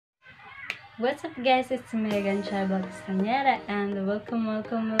What's up guys, it's Megan Charibel Castañeda and welcome back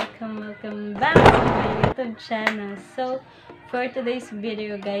to my YouTube channel. So, for today's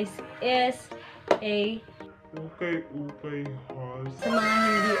video guys is a Ukay has. sa mga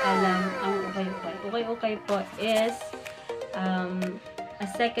hindi alam ang ukay po is a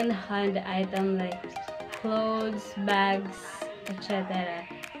second-hand item like clothes, bags, etc.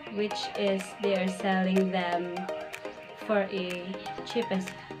 which is they are selling them for a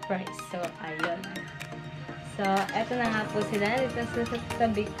cheapest price. So, ayun. So, eto na nga po sila. Dito sa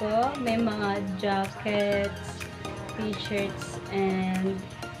tabi ko, may mga jackets, t-shirts, and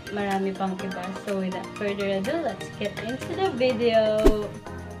marami pang iba. So, without further ado, let's get into the video.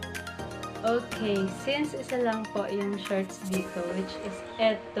 Okay, since isa lang po yung shorts dito, which is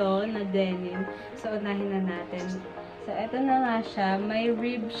eto na denim. So, unahin na natin. So, eto na nga siya. May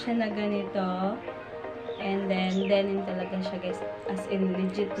rib siya na ganito. And then, denim talaga siya guys. As in,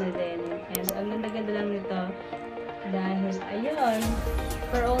 legit na denim. And ang ganda-ganda lang nito. Dahil, ayun.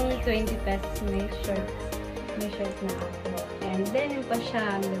 For only 20 pesos, may shirt na ako. And denim pa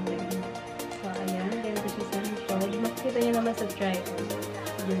siya. Ang ganda. So, ayan. Ganito siya sa likod. Makikita nyo naman sa try-on.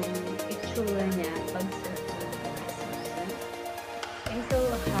 Yung itsura niya. Pag-suot. I'm so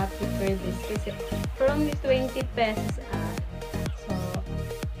happy for this. Kasi, for only 20 pesos So,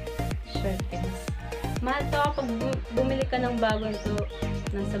 shirt guys. Mahal to kapag bumili ka ng bago ito,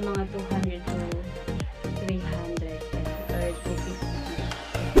 nasa mga 200 to 300 or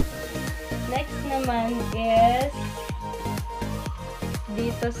 250. Next naman is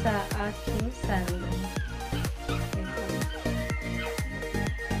dito sa aking sandal.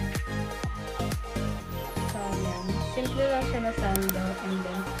 So, ayan. Simple lang siya na sandal and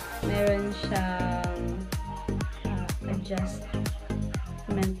then meron siyang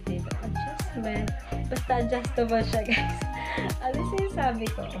adjustment dito. Basta adjustable siya guys. Ano sinasabi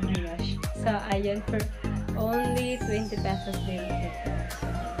ko? Oh my gosh. So, ayun, for only 20 pesos din ito.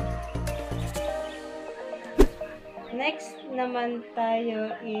 Next naman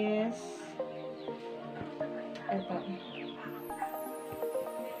tayo is ito.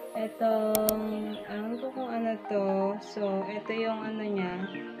 Itong, alam ko kung ano to. So, ito yung ano niya.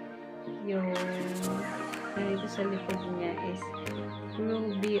 Yung dito sa likod niya is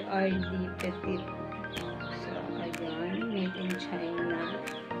Ruby RD Petit. So, ayan. Made in China.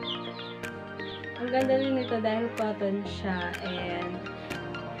 Ang ganda rin nito dahil cotton siya and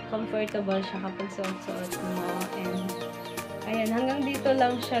comfortable siya kapag suot-suot mo. And, ayan. Hanggang dito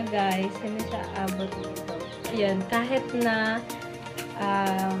lang siya guys. Hindi siya abot dito. Ayan. Kahit na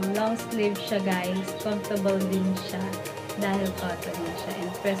long sleeve siya guys. Comfortable din siya. Dahil cotton na siya.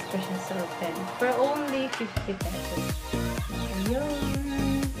 And press ko siya sa open. For only 50 pesos.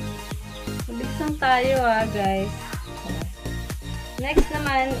 Ayun. Mabilis lang tayo guys. Next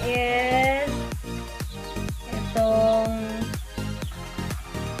naman is itong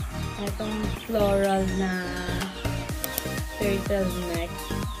floral na turtleneck.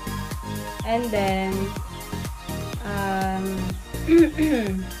 And then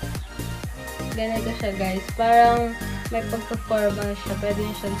ganito siya guys. Parang may pagka-formal siya. Pwede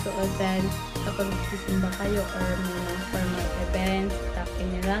nyo siyang suotan kapag sisimba kayo or mga formal events. Tuck-in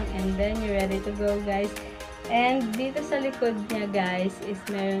nyo lang. And then, you're ready to go, guys. And dito sa likod niya, guys, is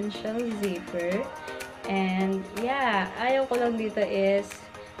meron siyang zipper. And, yeah. Ayaw ko lang dito is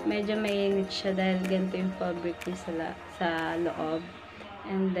medyo mainit siya dahil ganito yung fabric niya sa loob.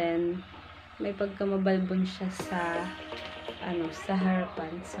 And then, may pagkamabalbon siya sa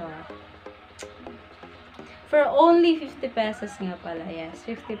harapan. So, for only 50 pesos nga pala. Yes,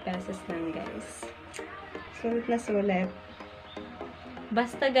 50 pesos lang guys. Sulit na sulit.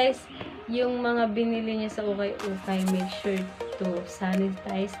 Basta guys, yung mga binili niya sa ukay, make sure to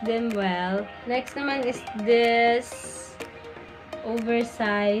sanitize them well. Next naman is this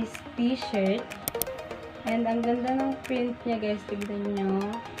oversized t-shirt. And ang ganda ng print niya guys. Tignan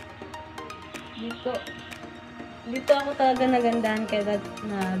nyo. Dito ako talaga nagandahan kaya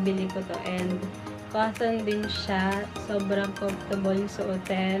nabili ko to. And cotton din siya. Sobrang comfortable yung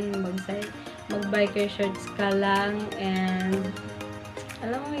suotin. Mag-biker shorts ka lang. And,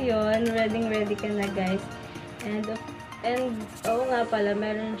 alam mo yun, ready ka na guys. And oo nga pala,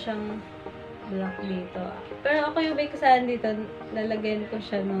 meron siyang black dito. Pero ako yung may kasalanan dito, lalagyan ko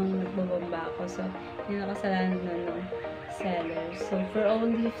siya nung nagbabamba ako. So, yung nakasalanan nung seller. So, for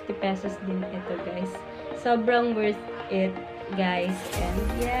only 50 pesos din ito guys. Sobrang worth it guys. And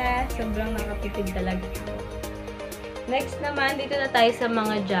yeah, sobrang nakatipid talaga. Next naman, dito na tayo sa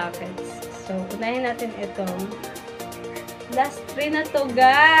mga jackets. So, unahin natin itong last 3 na to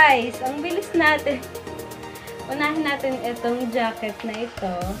guys. Ang bilis natin. unahin natin itong jacket na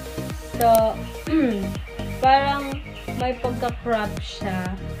ito. So, parang may pagka-crop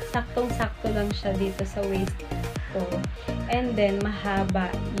siya. Saktong-sakto lang siya dito sa waist ko. And then,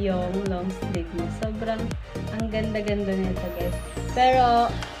 mahaba yung long sleeve niya. Sobrang, ang ganda-ganda nito, guys.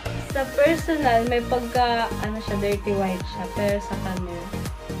 Pero, sa personal, may pagka, siya, dirty white siya. Pero sa camera,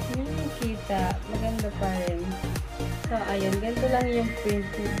 hindi kita. Maganda pa rin. So, ayun. Ganito lang yung print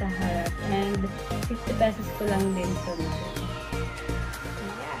niya sa harap. And, 50 pesos ko lang din ito.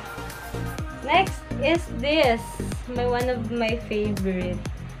 Next is this. One of my favorite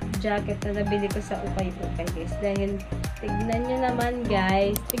jacket na nabili ko sa Ukay, guys. Dahil, tignan nyo naman,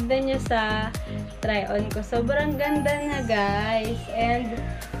 guys. Tignan nyo sa try-on ko. Sobrang ganda na, guys. And,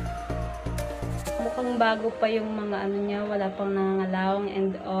 mukhang bago pa yung mga niya. Wala pang nangangalawang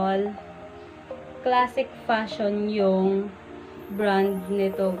and all. Classic fashion yung brand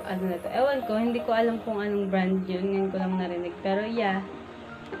nito. Ewan ko, hindi ko alam kung anong brand yun. Ngayon ko lang narinig. Pero, yeah.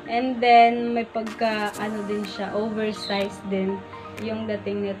 And then, may pagka, din siya, oversized din yung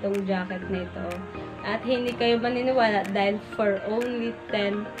dating nitong jacket nito. At hindi kayo maniniwala dahil for only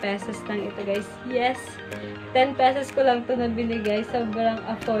 10 pesos lang ito, guys. Yes! 10 pesos ko lang ito nabili, guys. Sobrang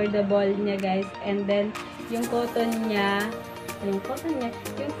affordable niya, guys. And then, yung cotton niya, yung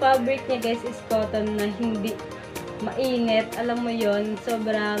fabric niya, guys, is cotton na hindi mainit. Alam mo yon,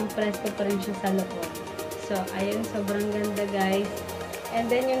 sobrang presko pa rin siya sa loob. So, ayun, sobrang ganda, guys. And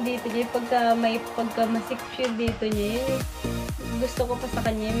then, yung dito niya, may pagka masikip dito niya, yung gusto ko pa sa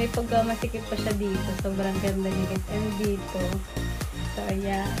kanya, may pagka masikip pa siya dito. Sobrang ganda niya, guys. And dito. So,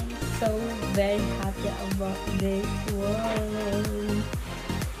 ayan. So, very happy about this. Wow!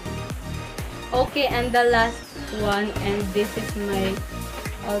 Okay, and the last one, and this is my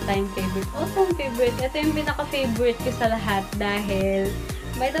all-time favorite. All-time favorite. Ito yung pinaka-favorite ko sa lahat dahil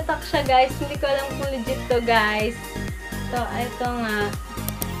may tatak siya, guys. Hindi ko alam kung legit to, guys. So, ito nga.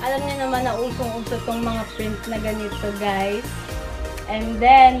 Alam niyo naman na usong-uso tong mga print na ganito, guys. And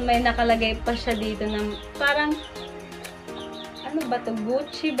then, may nakalagay pa siya dito ng parang, ano ba to?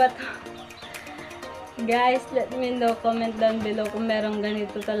 Gucci ba to? Guys, let me know. Comment down below kung merong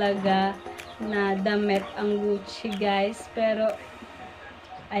ganito talaga na damit ang Gucci, guys. Pero,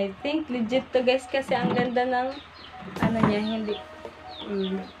 I think legit to, guys. Kasi ang ganda ng, niya, hindi,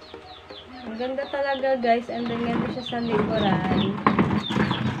 ang ganda talaga, guys. And then, ganda siya sa likuran.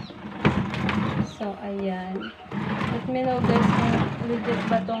 So, ayan. Let me know, guys, kung legit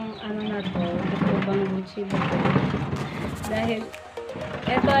ba tong na to. Ito bang Gucci ba to? Dahil,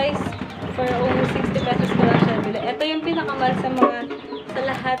 ito is for only 60 pesos ko lang siya nabili. Ito yung pinakamahal sa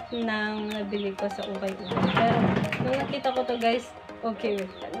lahat ng nabili ko sa Ukay. Pero, nung nakita ko to, guys, okay,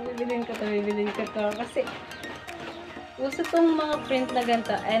 wait. Bibilin ko to. Kasi, uso tong mga print na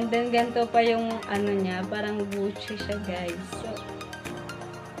ganito. And then, ganito pa yung niya. Parang Gucci siya, guys. So,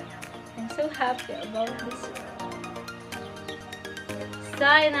 I'm so happy about this. So,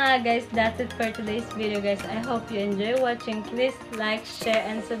 yun na guys. That's it for today's video, guys. I hope you enjoy watching. Please like, share,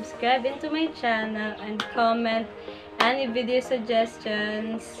 and subscribe into my channel. And comment any video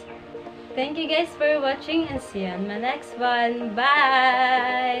suggestions. Thank you guys for watching. And see you on my next one.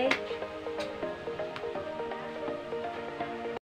 Bye!